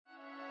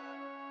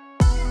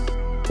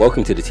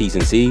Welcome to the T's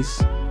and C's.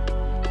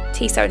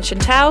 Tisa and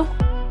Chantel.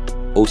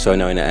 Also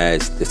known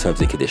as the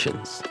Terms and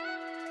Conditions.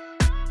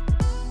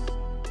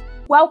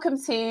 Welcome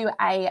to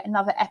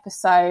another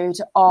episode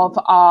of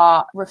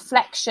our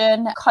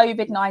Reflection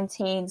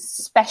COVID-19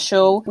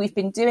 special. We've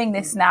been doing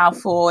this now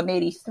for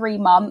nearly 3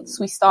 months.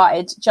 We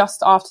started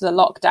just after the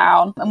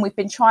lockdown, and we've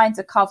been trying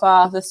to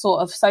cover the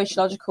sort of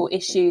sociological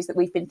issues that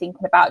we've been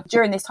thinking about.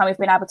 During this time, we've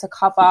been able to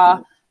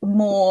cover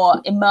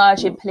more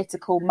emerging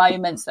political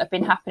moments that have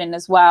been happening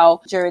as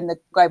well during the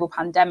global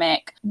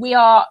pandemic. We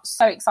are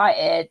so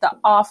excited that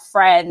our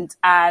friend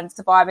and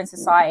Surviving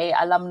Society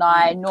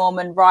alumni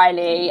Norman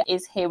Riley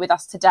is here with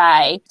us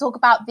today to talk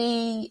about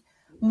the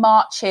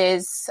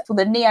marches for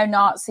the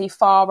neo-Nazi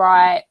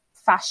far-right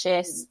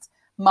fascist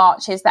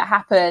marches that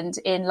happened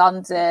in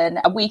London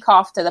a week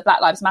after the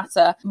Black Lives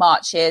Matter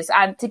marches.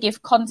 And to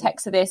give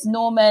context to this,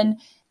 Norman,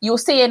 you'll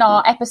see in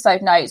our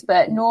episode notes,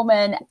 but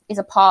Norman is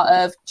a part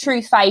of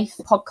True Faith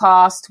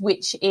podcast,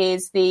 which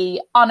is the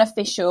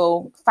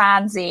unofficial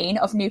fanzine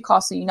of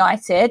Newcastle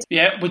United.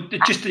 Yeah, we're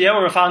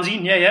a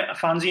fanzine. Yeah, a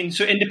fanzine.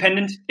 So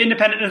independent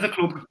of the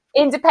club.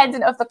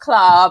 Independent of the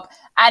club,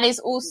 and is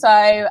also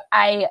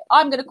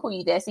I'm going to call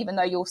you this, even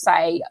though you'll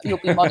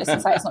be modest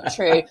and say it's not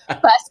true,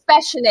 but a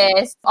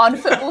specialist on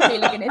football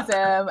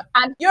hooliganism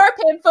and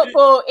European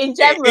football in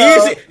general.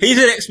 He's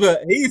an expert.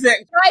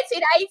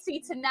 1980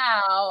 to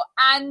now.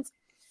 And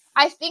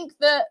I think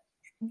that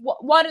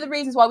one of the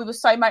reasons why we were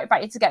so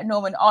motivated to get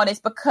Norman on is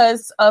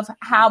because of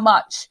how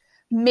much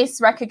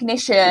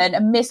misrecognition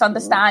and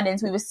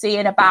misunderstandings we were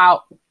seeing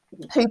about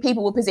who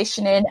people were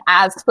positioning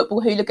as football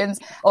hooligans,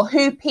 or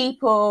who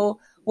people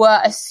were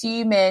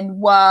assuming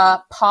were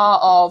part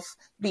of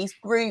these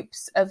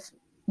groups of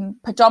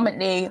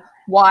predominantly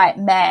white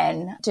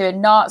men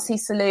doing Nazi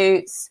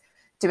salutes,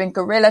 doing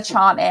guerrilla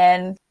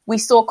chanting. We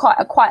saw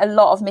quite a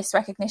lot of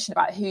misrecognition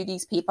about who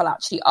these people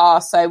actually are.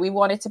 So we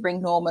wanted to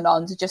bring Norman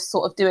on to just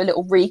sort of do a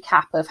little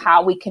recap of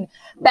how we can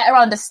better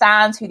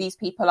understand who these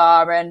people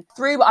are. And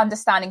through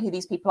understanding who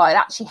these people are, it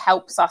actually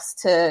helps us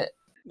to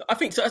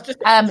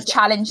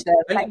challenge them,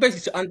 find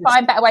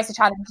better ways to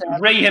challenge them,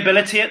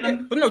 rehabilitate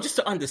them. But no, just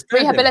to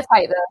understand them.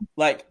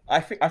 Like I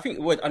think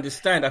the word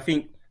understand. I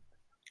think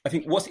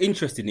what's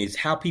interesting is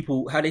how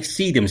they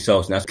see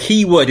themselves now.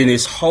 Key word in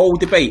this whole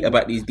debate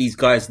about these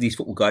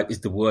football guys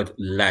is the word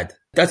lad.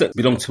 It doesn't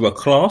belong to a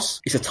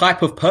class. It's a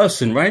type of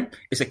person, right?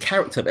 It's a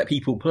character that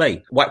people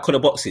play. White collar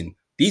boxing.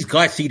 These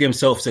guys see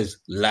themselves as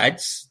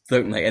lads,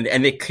 don't they?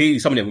 And they're clearly,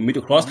 some of them are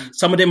middle class,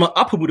 some of them are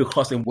upper middle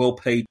class and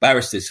well-paid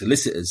barristers,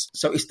 solicitors.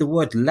 So it's the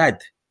word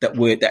lad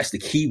that's the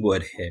key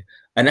word here.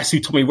 And that's who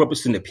Tommy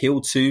Robertson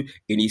appealed to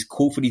in his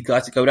call for these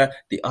guys to go down,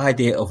 the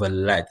idea of a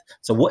lad.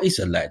 So what is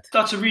a lad?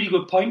 That's a really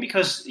good point,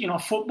 because,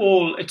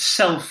 football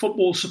itself,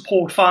 football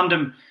support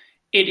fandom,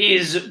 it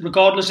is,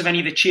 regardless of any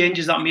of the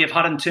changes that may have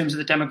had in terms of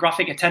the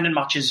demographic attending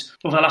matches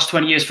over the last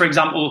 20 years. For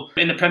example,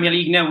 in the Premier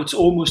League now, it's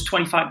almost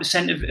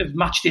 25% of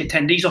match day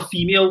attendees are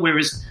female,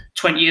 whereas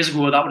 20 years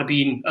ago, that would have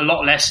been a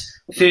lot less.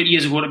 30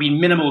 years ago, it would have been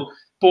minimal.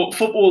 But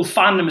football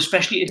fandom,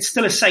 especially, it's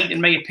still a site,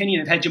 in my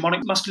opinion, of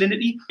hegemonic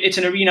masculinity. It's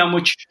an arena in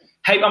which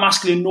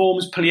hyper-masculine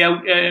norms play out,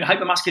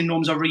 hyper-masculine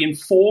norms are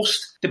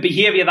reinforced. The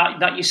behaviour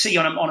that you see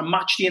on a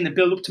match day and the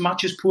build-up to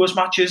matches,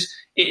 post-matches,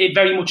 it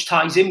very much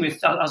ties in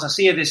with, as I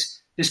say, this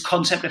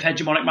concept of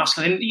hegemonic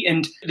masculinity.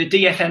 And the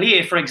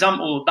DFLA, for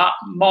example, that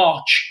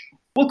march,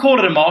 we'll call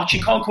it a march.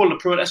 You can't call it a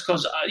protest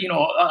because,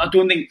 I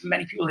don't think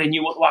many people there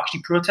knew what they were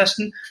actually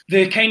protesting.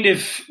 The kind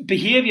of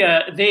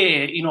behaviour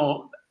there,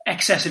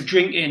 excessive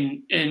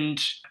drinking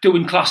and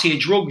doing Class A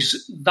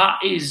drugs, that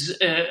is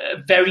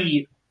a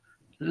very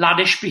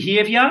laddish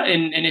behaviour,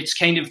 and it's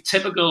kind of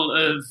typical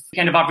of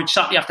kind of average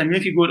Saturday afternoon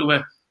if you go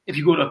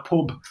to a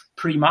pub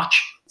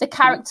pre-match. The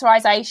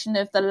characterisation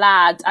of the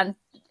lad and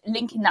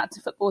linking that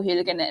to football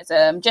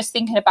hooliganism, just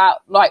thinking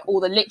about like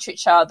all the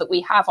literature that we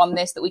have on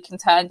this that we can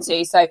turn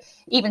to. So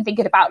even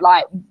thinking about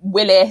like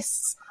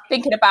Willis,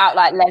 thinking about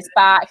like Les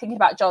Back, thinking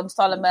about John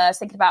Solomon,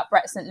 thinking about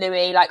Brett St.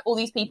 Louis, like all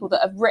these people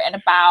that have written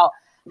about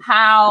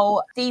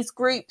how these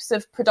groups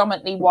of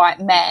predominantly white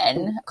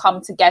men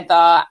come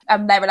together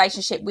and their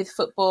relationship with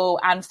football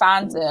and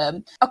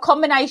fandom. A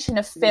combination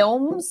of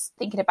films,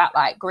 thinking about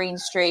like Green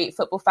Street,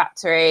 Football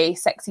Factory,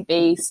 Sexy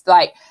Beast,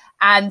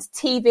 and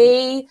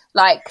TV,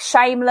 like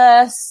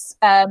Shameless,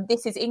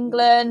 This Is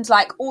England,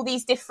 like all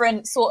these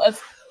different sort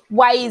of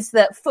ways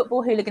that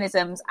football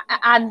hooliganism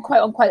and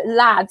quote unquote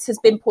lads has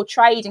been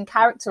portrayed and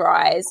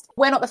characterised.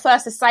 We're not the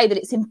first to say that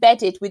it's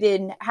embedded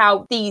within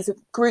how these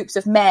groups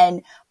of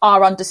men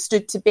are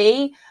understood to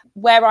be.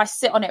 Where I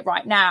sit on it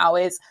right now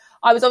is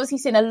I was obviously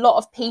seeing a lot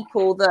of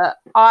people that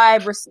I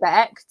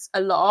respect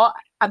a lot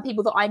and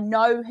people that I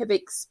know have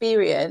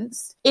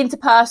experienced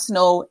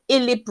interpersonal,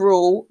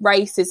 illiberal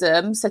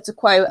racism. So to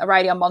quote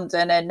Aurélien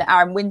Mondon and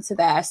Aaron Winter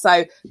there,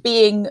 so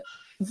being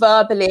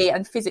verbally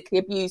and physically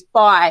abused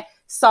by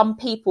some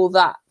people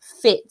that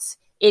fit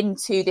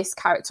into this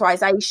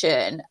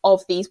characterization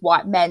of these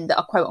white men that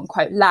are quote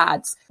unquote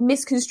lads,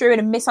 misconstruing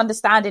and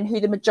misunderstanding who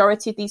the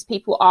majority of these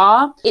people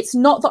are. It's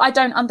not that I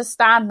don't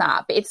understand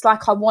that, but it's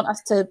like I want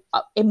us to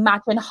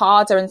imagine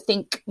harder and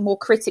think more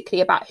critically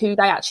about who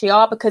they actually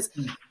are, because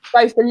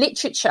both the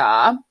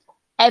literature,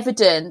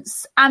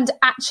 evidence, and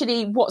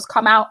actually what's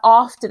come out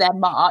after their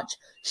march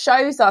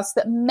shows us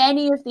that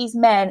many of these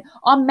men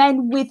are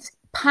men with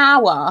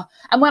power.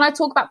 And when I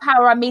talk about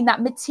power, I mean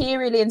that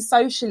materially and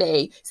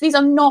socially. So these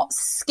are not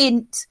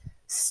skint,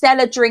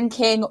 cellar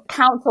drinking,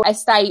 council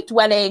estate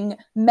dwelling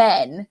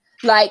men.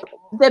 Like,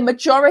 the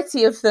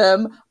majority of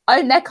them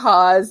own their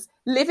cars,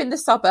 live in the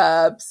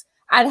suburbs,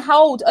 and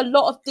hold a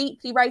lot of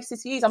deeply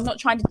racist views. I'm not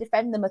trying to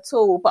defend them at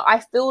all, but I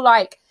feel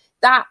like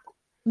that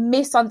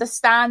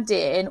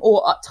misunderstanding,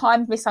 or at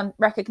times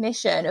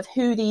misrecognition of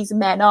who these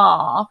men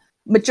are,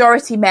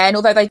 majority men,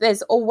 although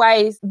there's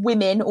always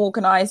women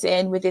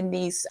organising within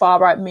these far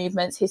right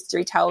movements,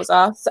 history tells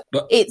us.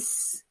 But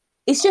it's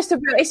a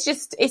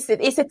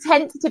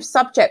tentative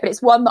subject, but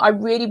it's one that I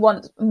really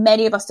want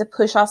many of us to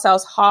push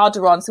ourselves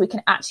harder on, so we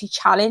can actually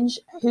challenge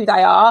who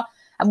they are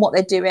and what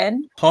they're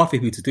doing. Hard for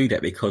people to do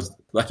that because,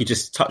 like you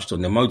just touched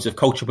on, the modes of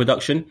cultural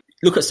production.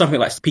 Look at something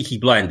like Peaky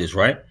Blinders,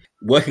 right?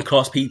 Working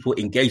class people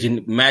engage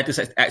in madness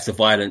acts of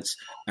violence,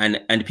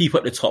 and the people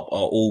at the top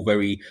are all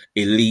very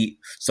elite.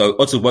 So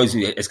Otto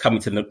Wozu is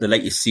coming to the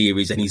latest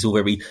series, and he's all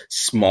very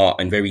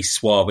smart and very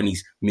suave, and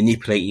he's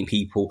manipulating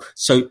people.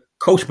 So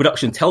culture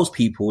production tells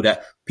people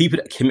that people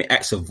that commit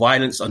acts of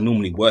violence are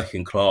normally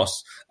working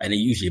class, and they're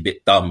usually a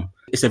bit dumb.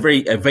 It's a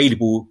very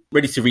available,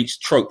 ready-to-reach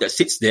trope that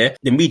sits there.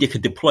 The media can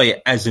deploy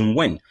it as and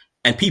when.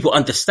 And people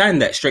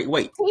understand that straight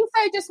away.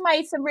 Tiso just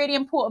made some really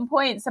important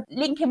points,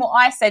 linking what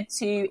I said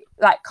to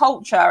like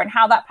culture and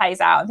how that plays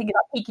out, and thinking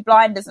about Peaky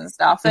Blinders and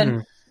stuff.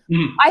 And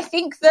I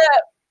think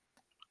that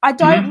I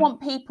don't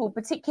want people,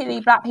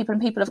 particularly black people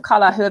and people of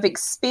colour, who have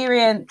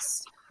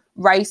experienced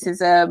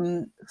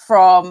racism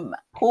from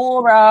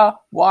poorer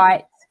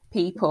white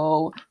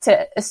people,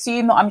 to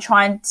assume that I'm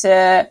trying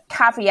to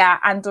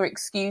caveat and or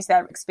excuse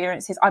their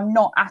experiences. I'm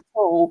not at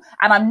all.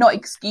 And I'm not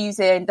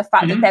excusing the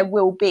fact that there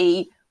will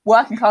be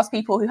working class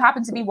people who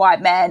happen to be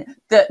white men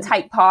that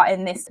take part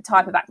in this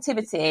type of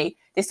activity,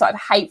 this sort of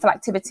hateful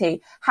activity.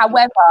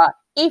 However,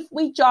 if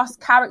we just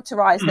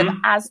characterize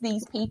them as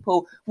these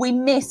people, we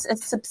miss a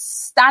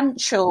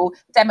substantial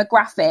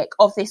demographic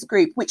of this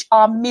group, which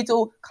are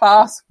middle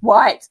class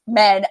white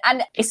men.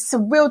 And it's a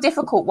real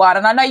difficult one.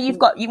 And I know you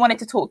wanted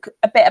to talk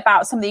a bit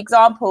about some of the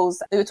examples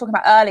that we were talking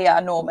about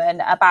earlier,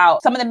 Norman,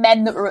 about some of the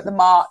men that were at the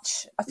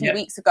march a few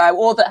weeks ago,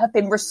 or that have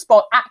been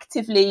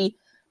actively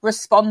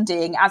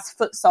responding as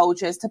foot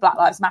soldiers to Black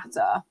Lives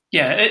Matter.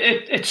 Yeah,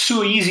 it's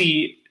so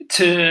easy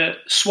to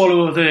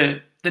swallow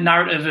the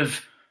narrative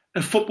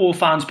of football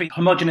fans being a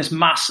homogenous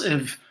mass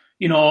of,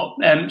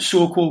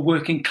 so-called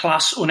working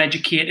class,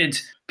 uneducated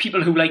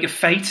people who like a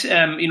fight.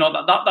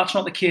 That's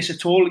not the case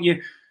at all.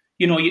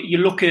 You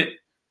look at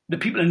the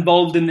people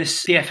involved in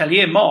this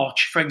DFLA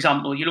march, for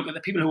example. You look at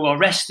the people who were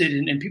arrested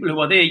and people who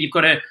are there. You've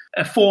got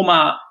a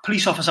former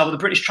police officer with the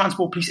British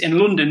Transport Police in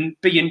London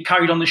being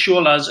carried on the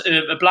shoulders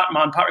of a black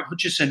man, Patrick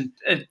Hutchison.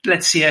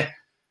 Let's say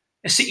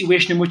a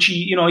situation in which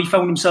he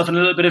found himself in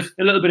a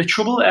little bit of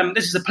trouble.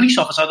 This is a police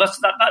officer.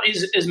 That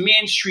is as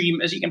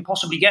mainstream as he can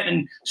possibly get,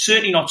 and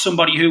certainly not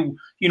somebody who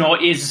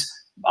is,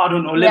 I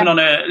don't know, living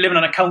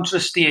on a council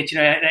estate,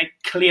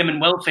 claiming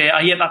welfare.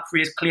 I hear that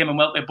phrase, claiming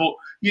welfare, but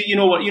you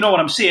know what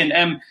I'm saying.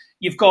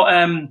 You've got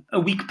a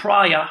week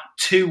prior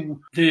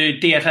to the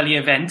DFLA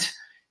event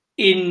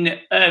in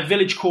a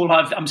village called,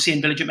 I'm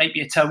saying village, it might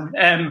be a town,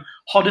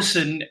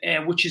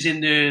 Hoddesdon, which is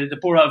in the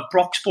borough of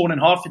Broxbourne in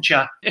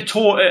Hertfordshire.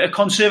 A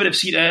conservative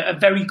seat, a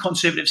very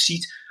conservative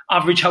seat,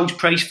 average house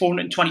price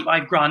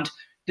 $425,000.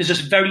 There's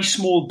this very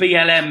small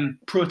BLM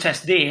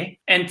protest there,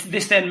 and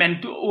this then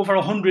meant over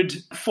 100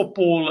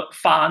 football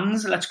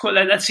fans. Let's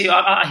say,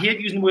 I hate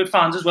using the word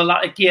fans as well.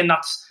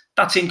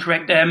 That's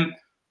incorrect.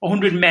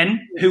 100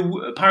 men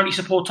who apparently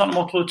support Tottenham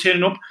Hotspur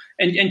turning up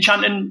and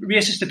chanting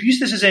racist abuse.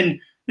 This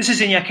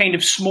is in your kind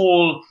of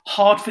small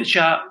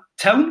Hertfordshire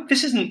town.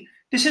 This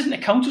isn't a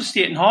council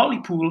estate in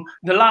Hartlepool.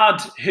 The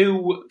lad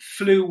who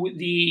flew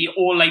the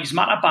All Lives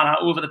Matter banner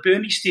over the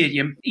Burnley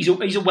Stadium, he's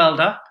a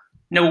welder.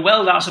 Now, a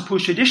welder, I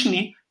suppose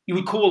traditionally, you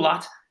would call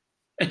that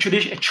a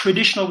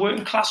traditional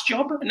working class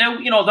job. Now,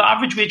 the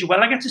average wage a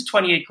welder gets is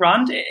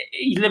 $28,000.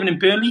 He's living in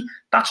Burnley.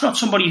 That's not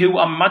somebody who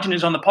I imagine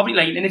is on the poverty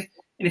line. And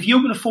if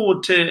you can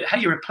afford to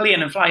hire a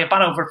plane and fly a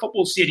banner over a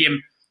football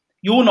stadium,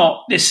 you're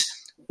not this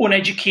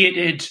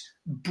uneducated,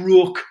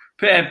 broke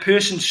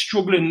person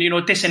struggling,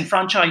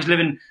 disenfranchised,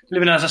 living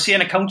as I say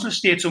in a council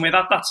estate somewhere.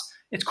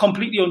 It's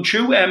completely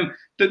untrue.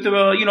 There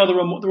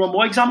were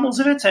more examples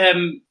of it.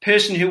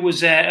 Person who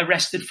was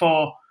arrested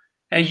for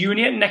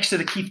urinating next to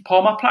the Keith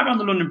Palmer plaque on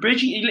the London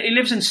Bridge. He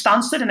lives in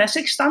Stansted in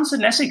Essex. Stansted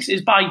in Essex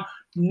is by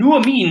no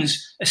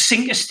means a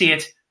sink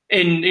estate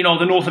in the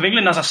north of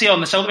England, as I say,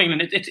 on the south of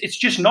England. It's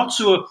just not.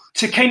 So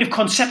to kind of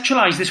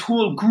conceptualise this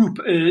whole group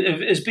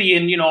as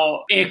being,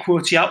 air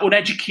quotes here,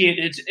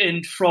 uneducated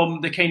and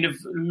from the kind of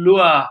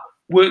lower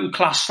working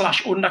class /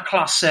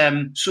 underclass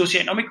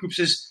socioeconomic groups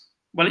is,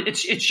 well,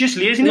 it's just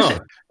laziness. No.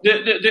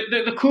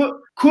 The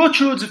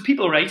coach loads of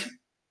people, right?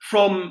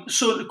 I'm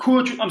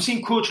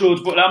seeing coach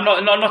loads, but I'm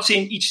not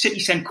saying each city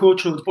sent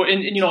coach loads, but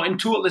in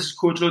total this is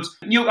coach loads.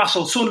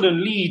 Newcastle,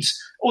 Sunderland, Leeds,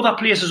 other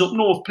places up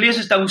north,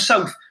 places down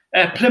south,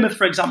 Plymouth,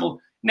 for example.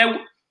 Now,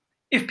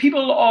 if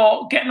people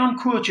are getting on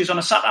coaches on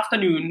a Saturday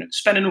afternoon,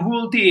 spending a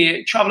whole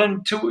day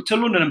travelling to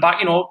London and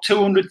back,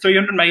 200,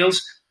 300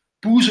 miles,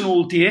 boozing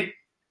all day,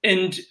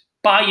 and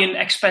buying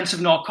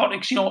expensive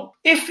narcotics,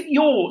 if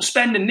you're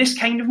spending this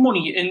kind of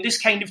money in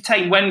this kind of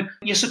time when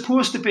you're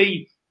supposed to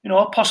be,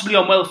 possibly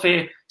on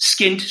welfare,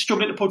 skint,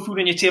 struggling to put food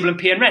on your table and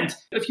paying rent,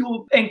 if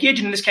you're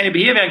engaging in this kind of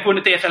behaviour and going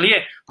to the FLA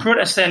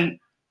protest, then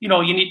you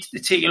need to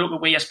take a look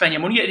at where you spend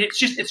your money. It's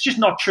just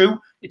not true.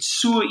 It's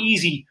so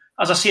easy,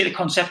 as I say, to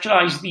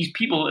conceptualise these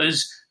people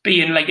as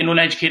being like an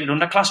uneducated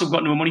underclass who've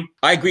got no money.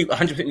 I agree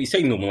 100% with you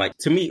saying, Norman. Like,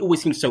 to me, it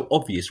always seems so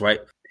obvious, right?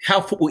 How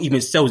football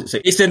even sells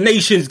itself. It's a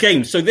nation's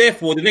game. So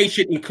therefore, the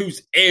nation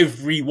includes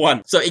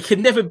everyone. So it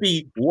can never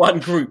be one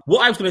group.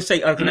 What I was going to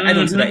say, I was going to add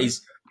on to that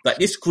is that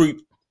this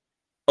group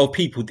of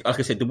people, like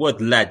I said, the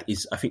word lad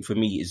is, I think for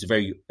me, is a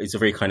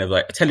very kind of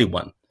like a telling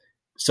one.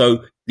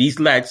 So these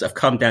lads have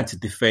come down to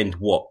defend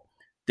what?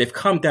 They've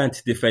come down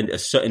to defend a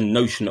certain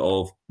notion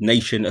of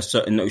nation, a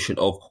certain notion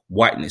of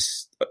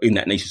whiteness in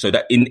that nation. So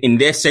that in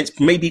their sense,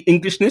 maybe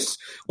Englishness,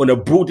 or in a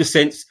broader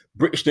sense,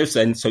 Britishness,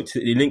 and so to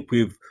the link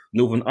with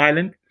Northern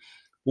Ireland.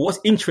 But what's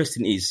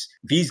interesting is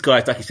these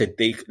guys, like I said,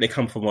 they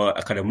come from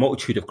a kind of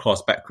multitude of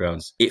class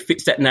backgrounds. It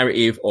fits that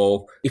narrative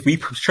of, if we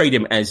portray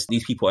them as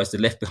these people as the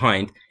left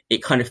behind,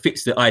 it kind of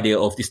fits the idea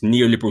of this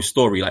neoliberal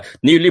story. Like,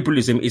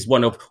 neoliberalism is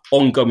one of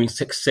ongoing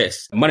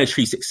success,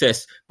 monetary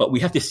success, but we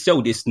have to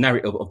sell this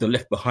narrative of the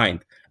left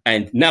behind.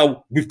 And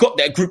now we've got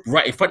that group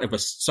right in front of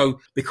us. So,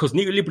 because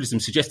neoliberalism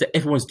suggests that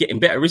everyone's getting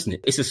better, isn't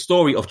it? It's a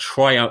story of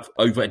triumph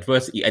over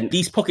adversity. And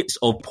these pockets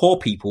of poor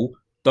people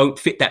don't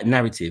fit that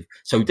narrative.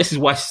 So this is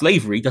why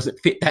slavery doesn't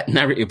fit that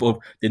narrative of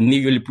the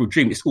neoliberal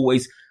dream. It's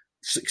always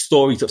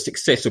stories of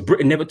success. So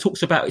Britain never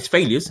talks about its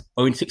failures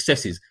or its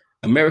successes.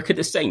 America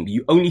the same.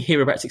 You only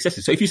hear about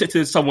successes. So if you said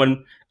to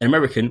someone, an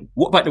American,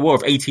 what about the War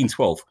of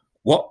 1812?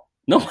 What?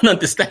 No one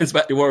understands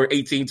about the War of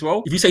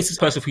 1812. If you say to this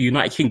person from the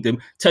United Kingdom,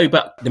 tell me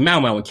about the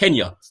Mau Mau in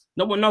Kenya,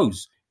 no one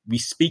knows. We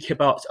speak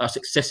about our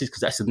successes because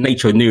that's the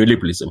nature of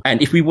neoliberalism.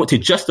 And if we want to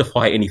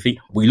justify anything,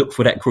 we look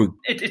for that group.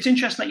 It's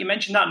interesting that you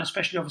mentioned that, and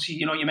especially, obviously,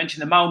 you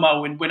mentioned the Mau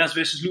Mau and winners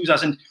versus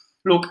losers. And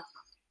look,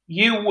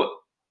 you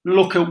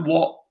look at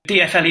what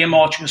the FLA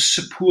March was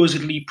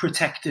supposedly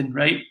protecting,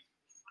 right?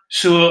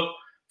 So,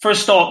 for a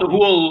start, the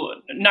whole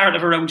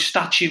narrative around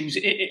statues,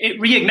 it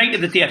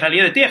reignited the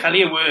DFLA. The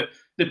DFLA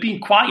they've been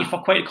quiet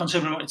for quite a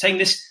considerable amount of time.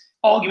 This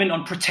argument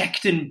on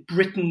protecting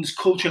Britain's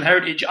cultural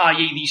heritage,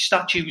 i.e. these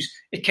statues,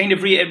 it kind of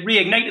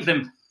reignited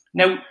them.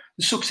 Now,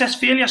 the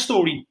success-failure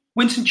story,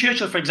 Winston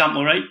Churchill, for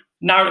example, right?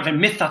 Narrative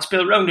and myth that's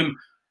built around him.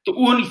 The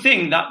only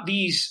thing that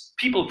these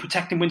people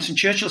protecting Winston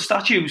Churchill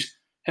statues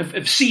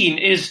have seen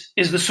is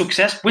the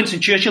success.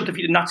 Winston Churchill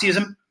defeated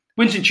Nazism.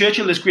 Winston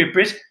Churchill is Great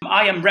Brit.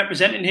 I am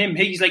representing him.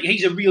 He's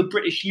a real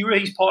British hero.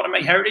 He's part of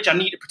my heritage. I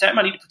need to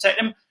protect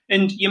him.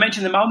 And you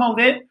mentioned the Mau Mau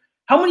there.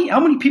 How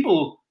many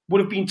people would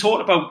have been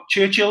taught about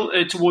Churchill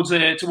towards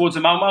the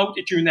Mau Mau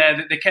during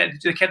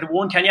the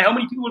war in Kenya? How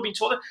many people would have been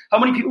taught? How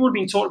many people would have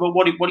been taught about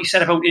what he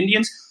said about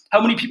Indians?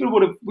 How many people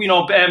would have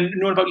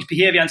known about his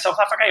behaviour in South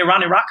Africa,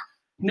 Iran, Iraq?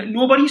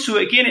 Nobody. So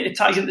again, it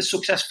ties into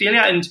success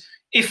failure. And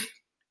if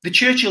the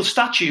Churchill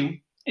statue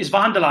is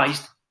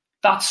vandalised,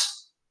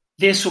 that's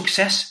their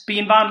success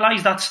being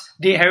vandalised. That's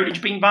their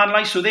heritage being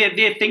vandalised. So they're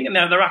thinking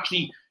they're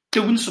actually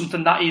doing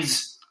something that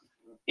is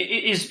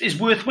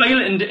worthwhile.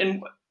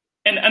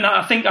 And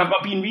I think I've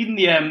been reading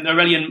the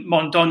Aurelian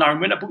Mondon, Aaron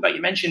Winter book that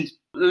you mentioned,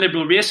 the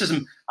liberal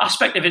racism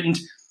aspect of it,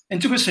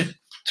 and to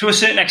a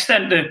certain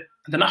extent,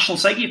 the national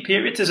psyche of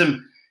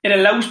patriotism, it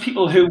allows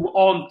people who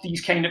aren't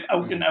these kind of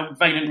out and out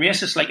violent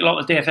racists, like a lot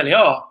of the DFLA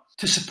are,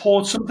 to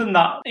support something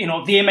that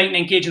they mightn't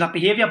engage in that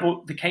behaviour,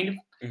 but they kind of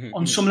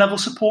on some level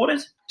support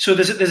it. So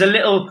there's a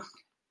little.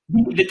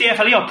 The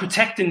DFLA are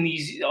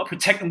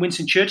protecting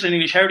Winston Churchill and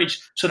English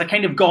heritage, so they're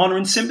kind of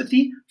garnering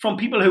sympathy from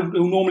people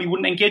who normally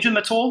wouldn't engage with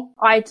them at all.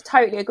 I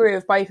totally agree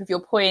with both of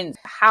your points.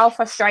 How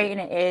frustrating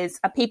it is,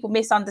 are people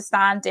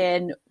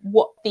misunderstanding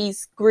what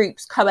these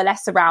groups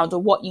coalesce around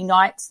or what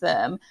unites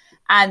them,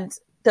 and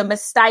the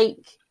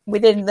mistake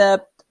within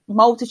the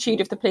multitude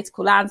of the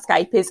political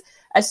landscape is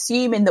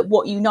assuming that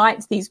what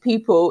unites these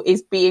people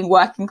is being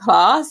working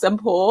class and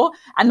poor,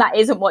 and that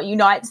isn't what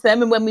unites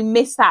them. And when we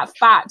miss that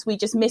fact, we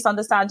just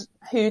misunderstand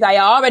who they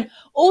are. And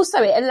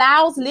also it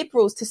allows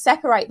liberals to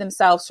separate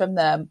themselves from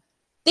them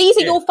These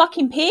are your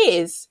fucking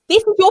peers.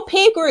 This is your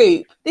peer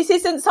group. This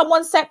isn't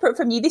someone separate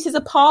from you. This is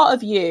a part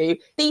of you.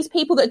 These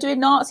people that are doing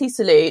Nazi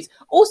salutes.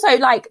 Also,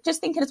 like,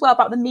 just thinking as well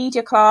about the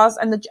media class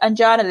and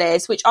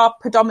journalists, which are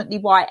predominantly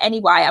white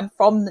anyway, and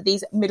from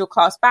these middle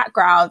class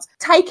backgrounds,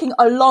 taking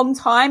a long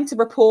time to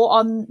report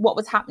on what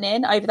was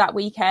happening over that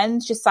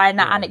weekend, just saying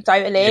that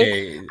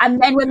anecdotally. Yeah.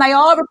 And then when they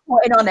are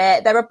reporting on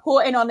it, they're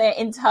reporting on it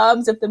in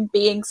terms of them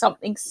being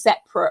something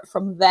separate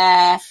from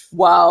their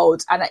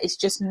world. And it's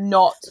just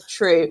not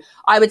true.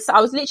 I was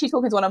literally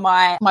talking to one of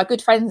my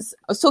good friends.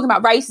 I was talking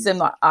about racism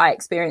that I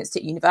experienced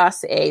at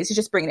university. So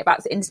just bringing it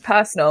back to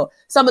interpersonal.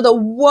 Some of the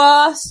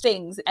worst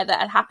things that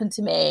had happened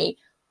to me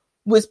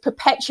was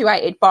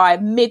perpetuated by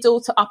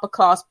middle to upper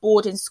class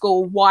boarding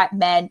school white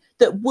men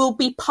that will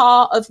be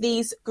part of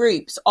these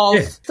groups of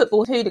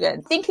football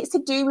hooligans. I think it's to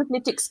do with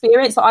lived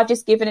experience that I've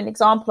just given an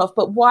example of,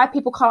 but why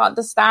people can't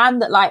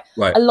understand that, like,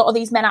 a lot of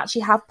these men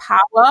actually have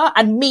power,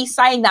 and me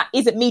saying that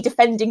isn't me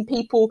defending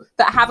people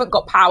that haven't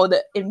got power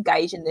that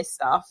engage in this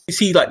stuff. You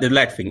see, like the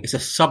lad thing, it's a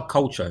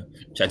subculture,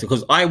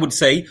 because I would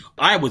say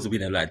I was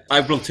being a lad. I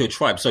belong to a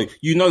tribe, so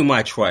you know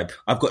my tribe.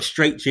 I've got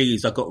straight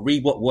G's, I've got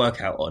Reebok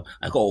workout on,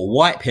 I've got a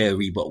white pair of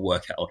Reebok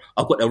workout on,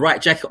 I've got the right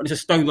jacket on, it's a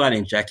Stone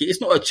Lining jacket, it's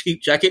not a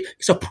cheap jacket,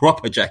 it's a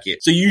proper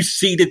jacket. So you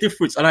see the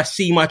difference, and I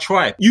see my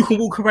tribe. You can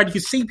walk around, you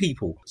can see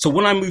people. So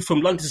when I moved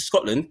from London to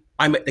Scotland,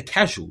 I met the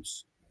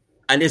casuals,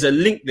 and there's a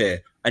link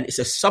there, and it's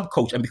a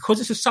subculture. And because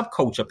it's a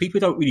subculture,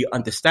 people don't really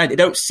understand it.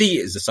 They don't see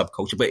it as a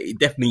subculture, but it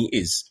definitely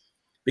is,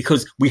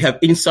 because we have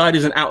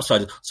insiders and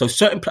outsiders. So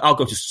I'll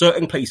go to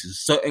certain places,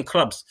 certain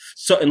clubs,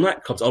 certain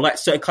nightclubs. I like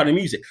certain kind of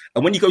music,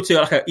 and when you go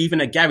to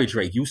even a garage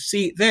rave, you'll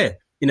see it there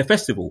in a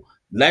festival.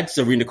 Lads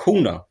are in the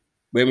corner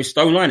wearing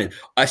Stone Lining.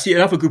 I see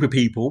another group of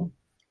people,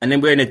 and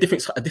then wearing a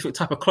different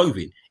type of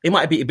clothing. It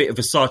might be a bit of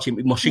Versace and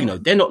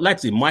Moschino. They're not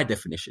lads in my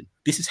definition.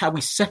 This is how we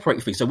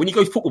separate things. So when you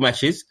go to football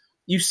matches,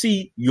 you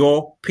see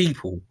your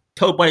people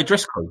told by a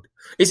dress code.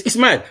 It's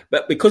mad,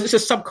 but because it's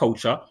a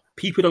subculture,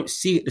 people don't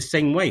see it the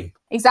same way.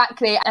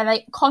 Exactly, and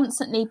they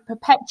constantly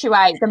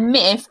perpetuate the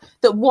myth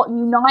that what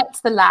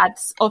unites the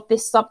lads of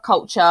this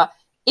subculture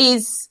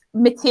is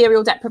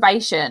material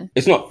deprivation.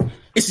 It's not.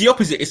 It's the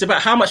opposite. It's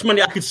about how much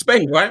money I could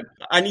spend, right?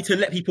 I need to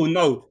let people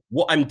know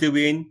what I'm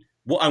doing,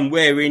 what I'm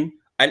wearing.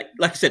 And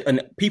like I said,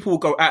 and people will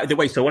go out of their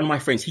way. So one of my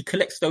friends, he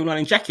collects Stone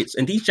Lining jackets.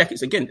 And these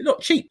jackets, again, they're not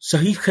cheap. So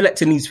he's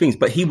collecting these things,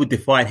 but he would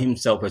define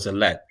himself as a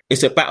lad.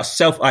 It's about a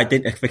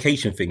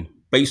self-identification thing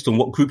based on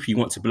what group you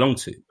want to belong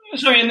to.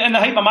 Sorry, and the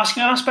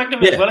hyper-masculine aspect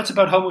of it as well. It's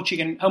about how much you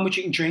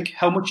can drink,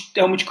 how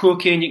much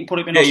cocaine you can put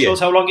up in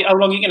nostrils, how long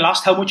you can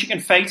last, how much you can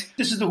fight.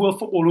 This is the whole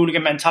football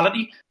hooligan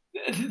mentality.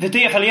 The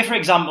DFLA, for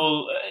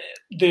example,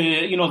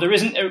 there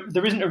isn't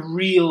a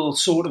real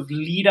sort of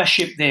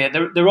leadership there.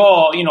 There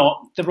are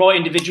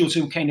individuals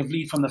who kind of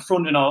lead from the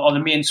front and are the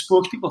main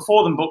spokespeople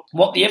for them. But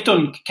what they have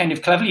done kind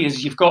of cleverly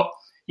is you've got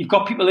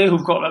people there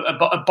who've got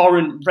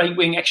abhorrent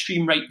right-wing,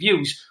 extreme right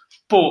views,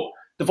 but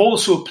they've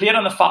also played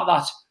on the fact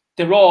that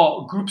there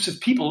are groups of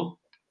people,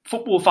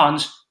 football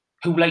fans,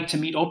 who like to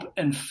meet up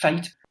and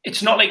fight.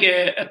 It's not like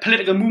a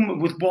political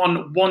movement with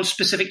one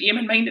specific aim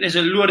in mind. It is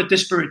a load of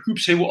disparate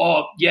groups who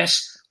are,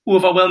 yes,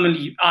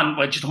 overwhelmingly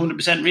and just 100%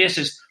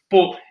 racist.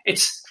 But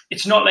it's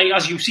not like,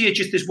 as you see, it's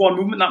just this one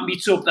movement that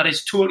meets up that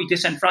is totally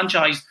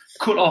disenfranchised,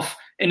 cut off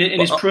in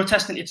his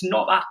protesting. It's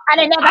not that.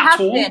 And it never has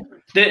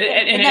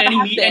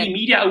been. Any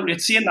media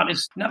outlet saying that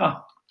is never.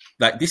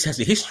 Like, this has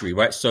a history,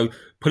 right? So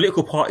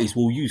political parties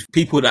will use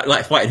people that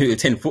like fighting who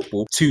attend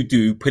football to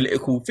do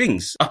political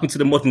things. Up until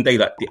the modern day,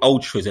 like the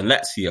Ultras and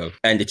Lazio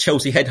and the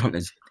Chelsea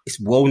Headhunters, it's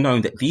well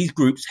known that these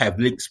groups have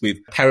links with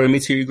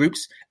paramilitary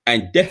groups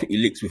and definitely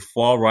links with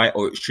far right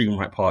or extreme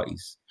right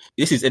parties.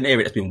 This is an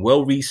area that's been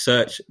well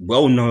researched,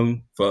 well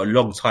known for a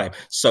long time.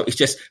 So it's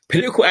just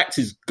political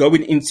actors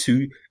going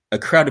into a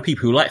crowd of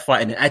people who like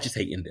fighting and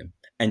agitating them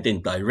and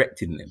then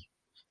directing them.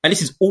 And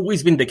this has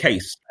always been the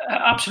case.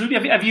 Absolutely.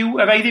 Have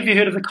either of you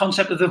heard of the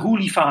concept of the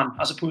hoolie fan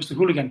as opposed to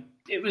hooligan?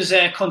 It was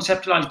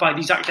conceptualised by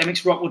these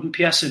academics, Rockwood and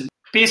Pearson.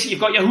 Basically, you've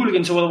got your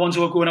hooligans who are the ones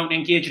who are going out and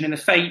engaging in the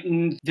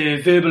fighting, the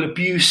verbal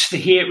abuse, the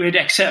hatred,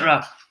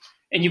 etc.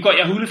 And you've got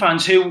your hoolie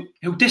fans who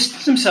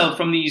distance themselves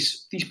from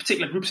these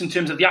particular groups in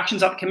terms of the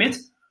actions that they commit.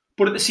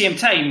 But at the same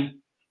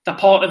time, they're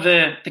part of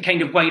the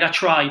kind of wider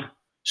tribe.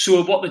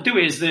 So what they do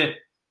is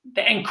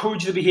they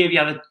encourage the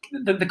behaviour,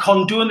 they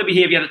condone the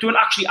behaviour, they don't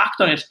actually act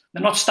on it.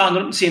 They're not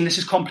standing up and saying this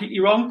is completely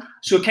wrong.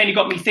 So it kind of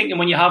got me thinking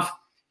when you have,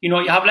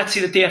 let's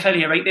say the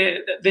DFL, right?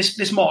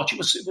 This march, it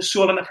was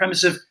sold on the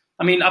premise of,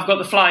 I mean, I've got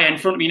the flyer in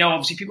front of me now,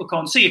 obviously people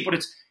can't see it, but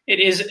it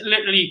is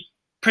literally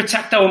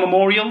protect our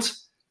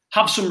memorials,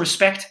 have some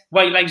respect,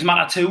 white lives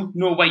matter too,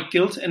 no white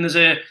guilt. And there's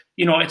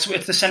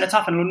it's the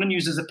cenotaph in London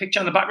uses a picture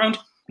in the background.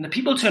 And the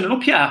people turning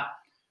up here,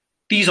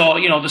 these are,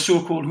 the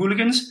so-called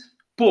hooligans.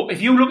 But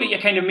if you look at your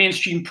kind of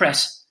mainstream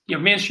press, your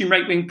mainstream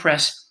right-wing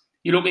press,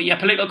 you look at your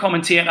political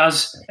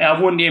commentators, I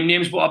won't name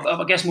names, but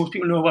I guess most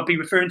people know what I'll be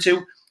referring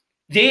to,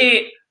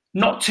 they're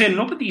not turning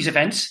up at these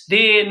events.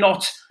 They're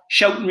not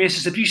shouting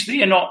racist abuse.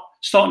 They're not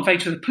starting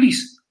fights with the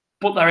police,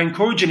 but they're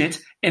encouraging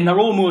it, and they're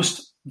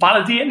almost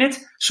validating it.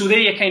 So they're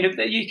your kind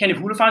of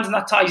hooligans, and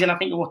that ties in, I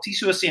think, to what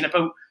Tiso was saying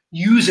about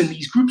using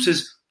these groups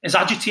as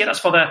agitators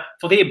for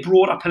their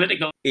broader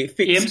political It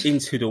fits aims.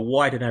 into the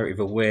wider narrative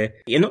of where,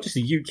 and not just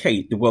the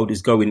UK, the world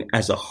is going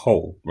as a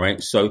whole,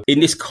 right? So in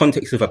this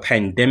context of a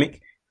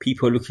pandemic,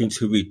 people are looking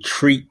to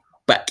retreat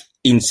back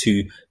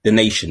into the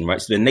nation,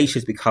 right? So the nation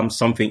has become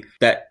something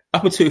that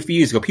up until a few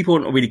years ago, people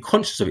weren't really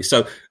conscious of it.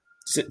 So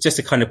just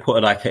to kind of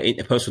put like an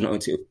interpersonal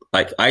into,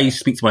 like, I used to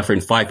speak to my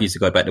friend 5 years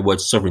ago about the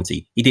word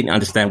sovereignty. He didn't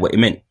understand what it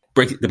meant.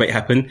 Brexit debate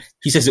happened.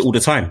 He says it all the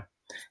time.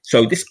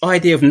 So this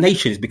idea of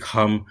nation has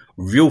become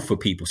real for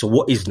people. So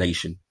what is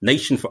nation?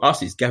 Nation for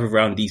us is gathered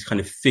around these kind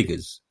of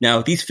figures.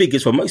 Now, these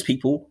figures, for most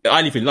people,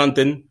 I live in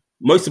London.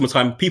 Most of the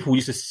time, people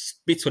used to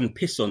spit on and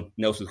piss on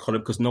Nelson Mandela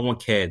because no one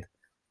cared.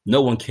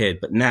 No one cared.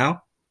 But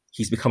now,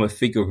 he's become a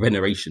figure of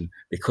veneration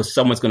because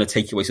someone's going to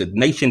take it away. So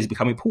nations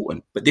become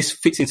important. But this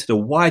fits into the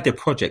wider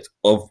project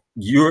of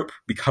Europe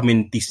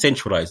becoming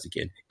decentralized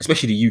again,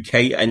 especially the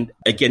UK and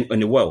again in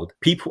the world.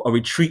 People are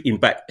retreating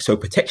back. So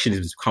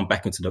protectionism has come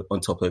back on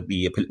top of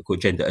the political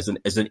agenda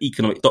as an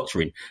economic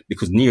doctrine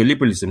because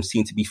neoliberalism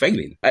seemed to be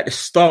failing. At the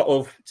start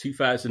of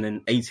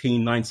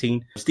 2018-19,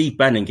 Steve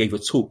Bannon gave a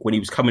talk when he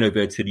was coming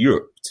over to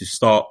Europe to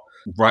start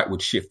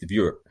rightward shift of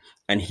Europe.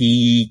 And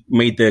he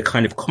made the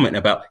kind of comment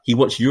about he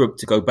wants Europe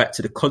to go back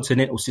to the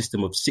continental system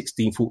of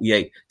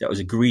 1648 that was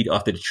agreed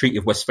after the Treaty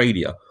of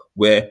Westphalia,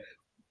 where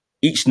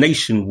each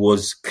nation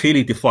was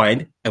clearly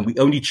defined and we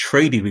only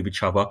traded with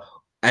each other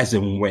as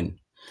and when.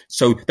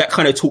 So that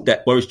kind of talk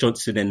that Boris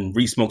Johnson and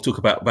Rees-Mogg talk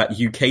about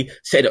the UK,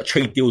 set up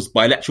trade deals,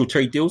 bilateral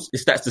trade deals,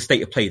 that's the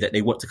state of play that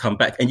they want to come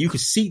back. And you can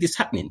see this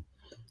happening.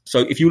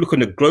 So if you look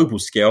on a global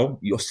scale,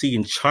 you're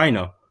seeing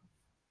China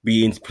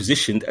being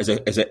positioned as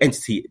an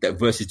entity that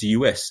versus the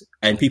US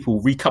and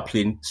people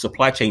recoupling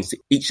supply chains to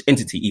each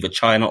entity, either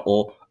China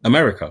or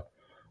America.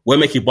 We're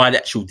making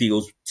bilateral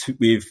deals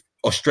with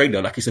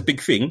Australia, like it's a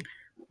big thing,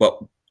 but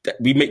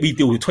we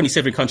deal with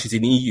 27 countries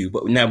in the EU,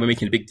 but now we're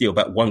making a big deal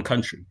about one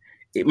country.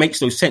 It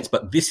makes no sense,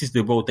 but this is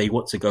the world they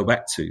want to go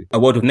back to, a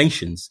world of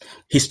nations.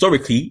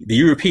 Historically, the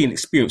European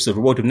experience of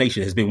a world of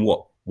nations has been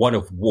what? One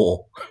of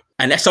war.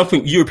 And that's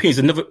something Europeans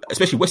are never,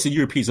 especially Western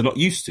Europeans, are not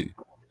used to.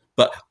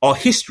 But our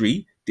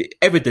history, the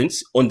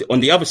evidence on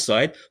the other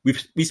side,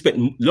 we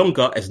spent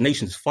longer as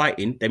nations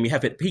fighting than we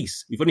have at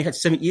peace. We've only had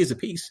 7 years of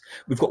peace.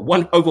 We've got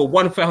over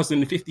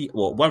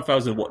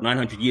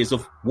 1,900 years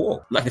of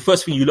war. Like the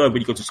first thing you learn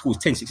when you go to school is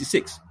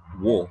 1066,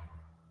 war.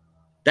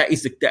 That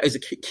is a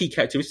key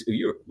characteristic of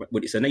Europe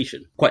when it's a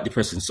nation. Quite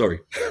depressing,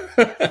 sorry.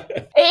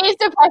 It is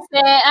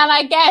depressing, and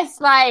I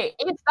guess like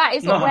if that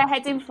is what we're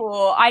heading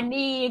for, I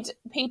need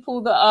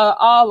people that are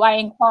our way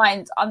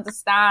inclined to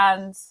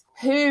understand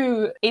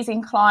who is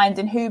inclined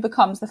and who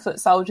becomes the foot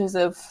soldiers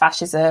of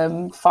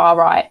fascism, far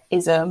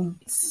rightism,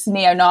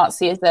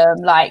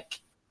 neo-Nazism.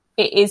 Like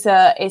it's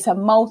a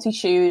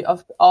multitude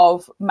of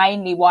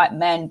mainly white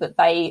men, but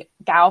they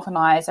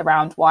galvanize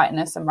around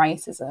whiteness and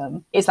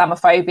racism,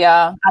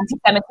 Islamophobia,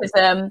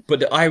 anti-Semitism, but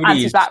the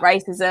irony anti-black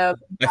racism.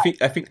 I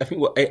think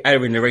what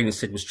Aaron Lorraine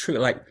said was true.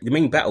 Like the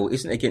main battle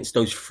isn't against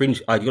those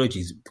fringe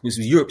ideologies because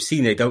Europe's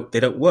seen they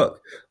don't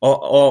work.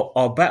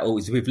 Our battle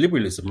is with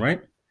liberalism, right?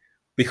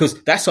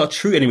 Because that's our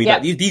true enemy.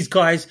 Yep. Like these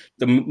guys,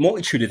 the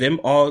multitude of them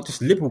are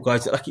just liberal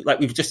guys. Like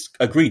we've just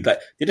agreed, like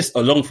they're just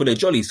along for the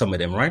jolly. Some of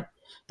them, right?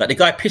 Like the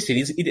guy pissing,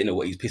 he didn't know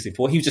what he was pissing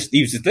for. He was just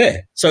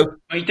there. So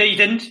he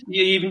didn't.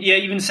 He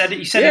even said it.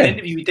 He said in an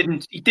interview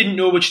he didn't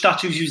know which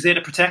statues he was there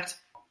to protect.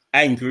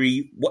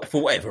 Angry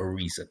for whatever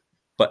reason.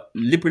 But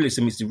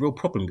liberalism is the real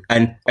problem.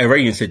 And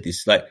Iranian said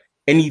this: like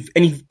any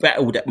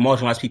battle that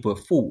marginalised people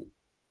have fought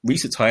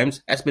recent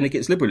times has been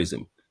against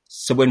liberalism.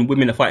 So when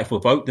women are fighting for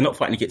a vote, they're not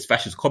fighting against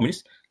fascist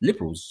communists,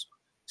 liberals.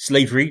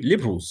 Slavery,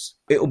 liberals.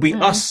 It'll be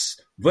us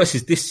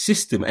versus this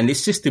system. And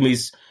this system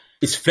is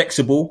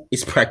flexible,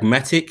 it's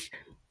pragmatic,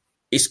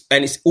 it's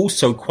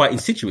also quite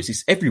insidious.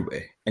 It's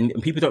everywhere. And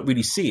people don't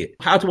really see it.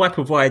 How do I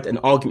provide an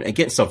argument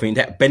against something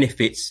that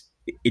benefits,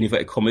 in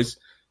inverted commas,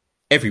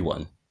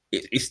 everyone?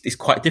 It's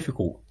quite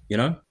difficult, you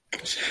know?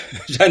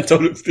 Chantal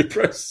looks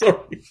depressed,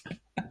 sorry.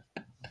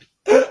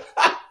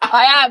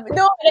 I am.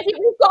 No, I think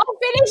we've got to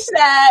finish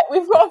there.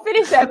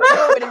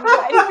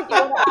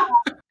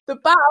 The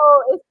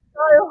battle is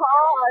so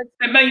hard.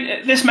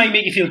 This might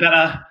make you feel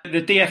better.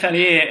 The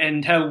DFLA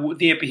and how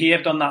they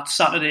behaved on that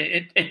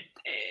Saturday.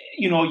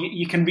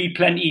 You can read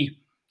plenty,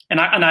 and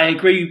I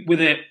agree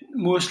with it.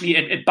 Mostly,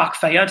 it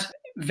backfired.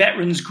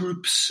 Veterans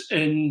groups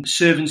and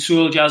serving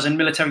soldiers and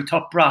military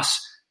top brass,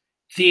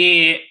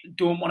 they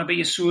don't want to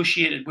be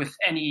associated with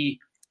any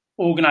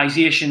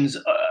organisations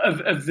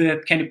of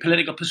the kind of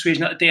political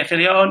persuasion that the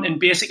DFLA are. And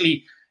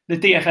basically, the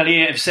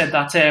DFLA have said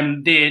that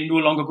they're no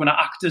longer going to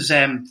act as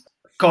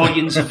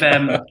guardians of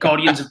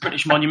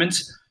British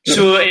monuments.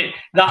 So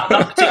that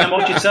particular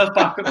march itself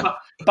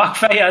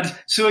backfired.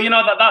 So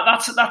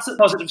that's a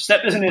positive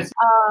step, isn't it?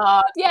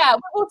 Yeah,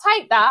 we'll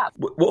take that.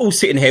 We're all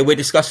sitting here, we're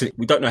discussing it.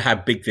 We don't know how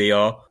big they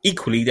are.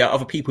 Equally, there are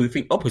other people who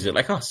think opposite,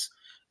 like us.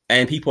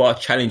 and people are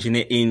challenging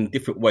it in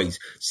different ways.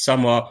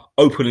 Some are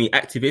openly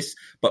activists,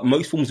 but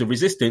most forms of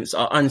resistance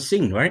are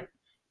unseen, right?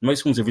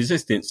 Most forms of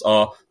resistance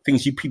are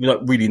things people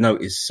don't really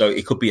notice. So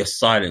it could be a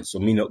silence,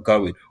 or me not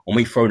going, or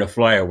me throwing a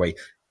fly away.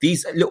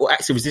 These little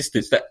acts of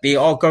resistance that they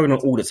are going on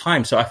all the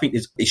time. So I think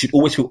it should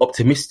always feel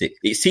optimistic.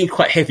 It seems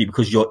quite heavy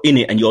because you're in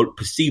it and you're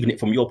perceiving it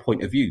from your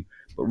point of view.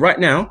 But right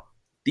now,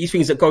 these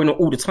things are going on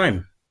all the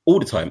time.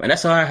 And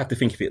that's how I have to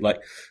think of it.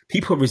 Like,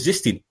 people are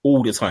resisting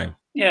all the time.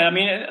 Yeah, I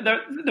mean, there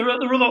are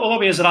other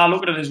ways that I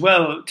look at it as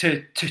well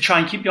to try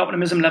and keep the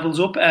optimism levels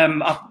up.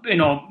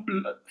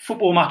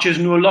 Football matches,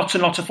 lots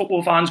and lots of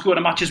football fans go to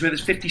matches where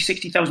there's 50,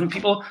 60,000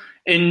 people.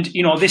 And,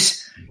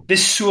 this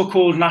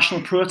so-called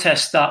national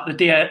protest that the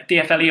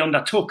DFLA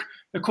undertook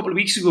a couple of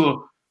weeks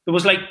ago, there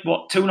was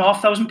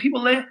 2,500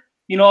 people there.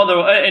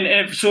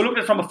 So look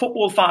at it from a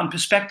football fan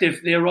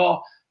perspective, there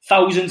are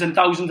thousands and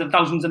thousands and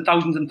thousands and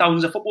thousands and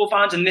thousands of football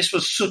fans. And this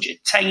was such a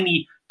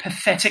tiny,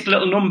 pathetic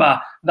little number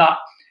that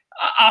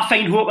I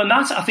find hope in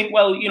that. I think,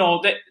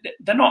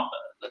 they're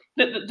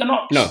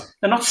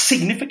not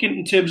significant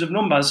in terms of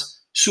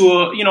numbers.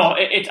 So,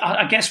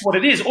 I guess what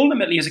it is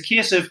ultimately is a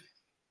case of,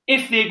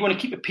 if they're going to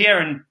keep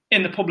appearing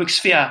in the public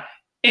sphere,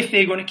 if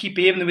they're going to keep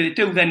behaving the way they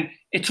do, then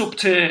it's up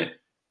to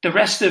the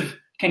rest of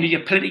kind of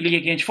your politically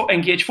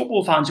engaged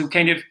football fans who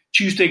kind of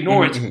choose to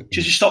ignore it,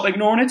 to just stop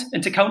ignoring it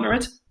and to counter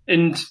it.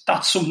 And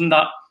that's something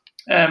that,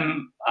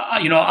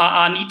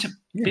 I need to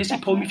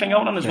basically pull my finger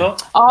out on as well.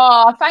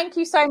 Oh, thank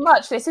you so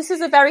much. This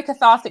is a very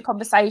cathartic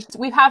conversation.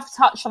 We have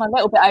touched on a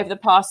little bit over the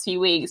past few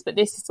weeks, but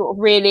this is sort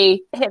of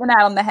really hit the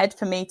nail on the head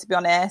for me, to be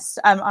honest.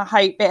 I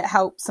hope it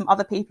helps some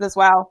other people as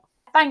well.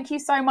 Thank you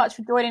so much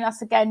for joining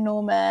us again,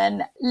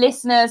 Norman.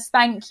 Listeners,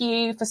 thank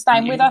you for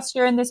staying with us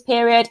during this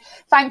period.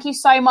 Thank you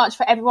so much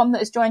for everyone that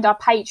has joined our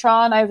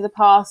Patreon over the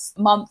past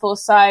month or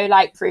so,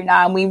 through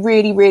now. And we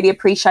really, really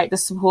appreciate the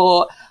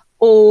support.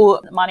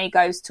 All the money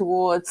goes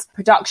towards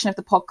production of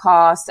the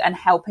podcast and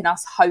helping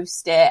us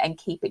host it and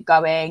keep it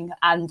going.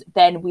 And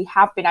then we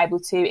have been able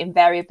to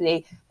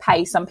invariably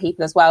pay some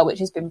people as well, which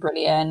has been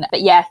brilliant.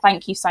 But yeah,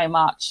 thank you so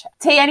much.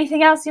 T,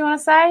 anything else you want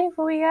to say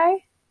before we go?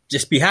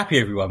 Just be happy,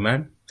 everyone,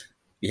 man.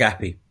 Be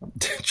happy.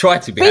 Try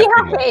to be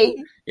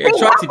happy. Yeah,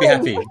 try to be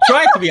happy.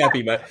 Try to be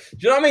happy, man. Do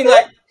you know what I mean?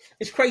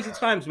 It's crazy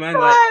times, man.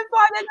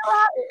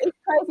 It's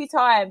crazy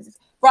times.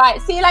 Right,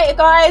 see you later,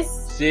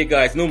 guys. See you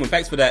guys. Norman,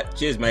 thanks for that.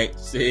 Cheers, mate.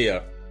 See ya.